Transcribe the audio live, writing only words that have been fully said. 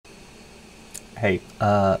Hey,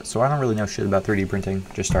 so I don't really know shit about 3D printing.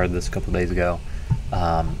 Just started this a couple days ago.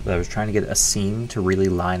 But I was trying to get a seam to really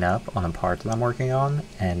line up on a part that I'm working on,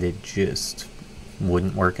 and it just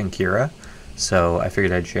wouldn't work in Cura. So I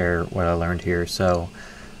figured I'd share what I learned here. So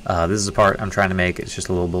this is a part I'm trying to make. It's just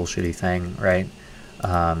a little bullshitty thing, right?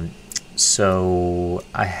 So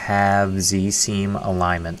I have Z seam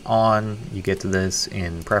alignment on. You get to this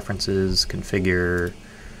in preferences, configure,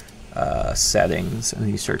 settings, and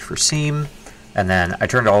you search for seam. And then I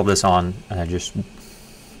turned all of this on, and I just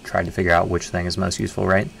tried to figure out which thing is most useful,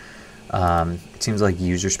 right? It seems like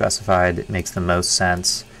user specified. It makes the most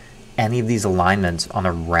sense. Any of these alignments on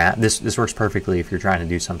a round, this works perfectly if you're trying to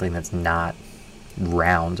do something that's not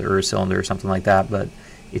round or a cylinder or something like that, but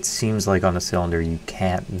it seems like on a cylinder you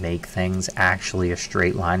can't make things actually a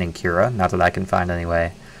straight line in Cura, not that I can find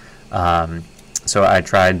anyway. So I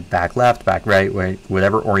tried back left, back right,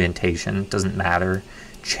 whatever orientation, doesn't matter.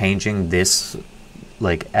 Changing this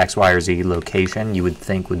like X, Y, or Z location you would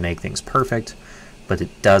think would make things perfect, but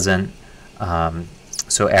it doesn't.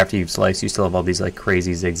 So after you've sliced, you still have all these like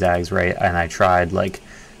crazy zigzags, right? And I tried like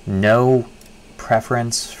no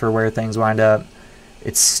preference for where things wind up.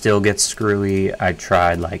 It still gets screwy. I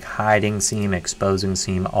tried like hiding seam, exposing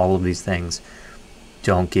seam, all of these things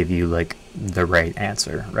don't give you like the right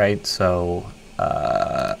answer, right? So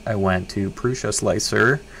I went to Prusa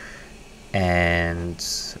Slicer, and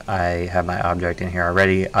I have my object in here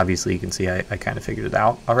already. Obviously you can see I kind of figured it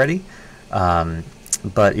out already.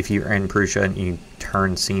 But if you're in Prusa and you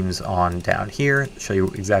turn seams on down here, show you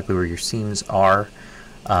exactly where your seams are.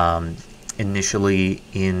 Initially,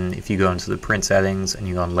 if you go into the print settings and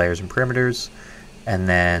you go on layers and perimeters, and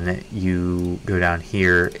then you go down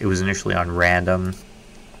here, it was initially on random,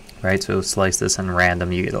 right? So slice this on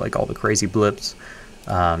random, you get like all the crazy blips.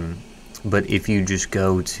 But if you just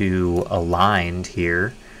go to aligned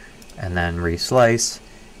here and then reslice,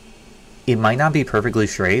 it might not be perfectly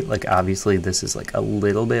straight. Like obviously this is like a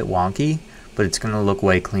little bit wonky, but it's gonna look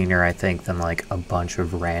way cleaner, I think, than like a bunch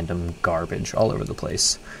of random garbage all over the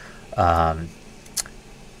place. So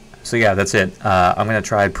yeah, that's it. I'm gonna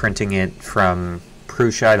try printing it from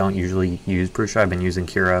Prusa. I don't usually use Prusa. I've been using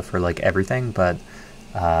Cura for like everything, but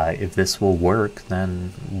if this will work,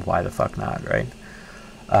 then why the fuck not, right?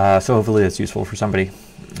 So hopefully that's useful for somebody.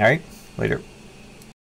 All right, later.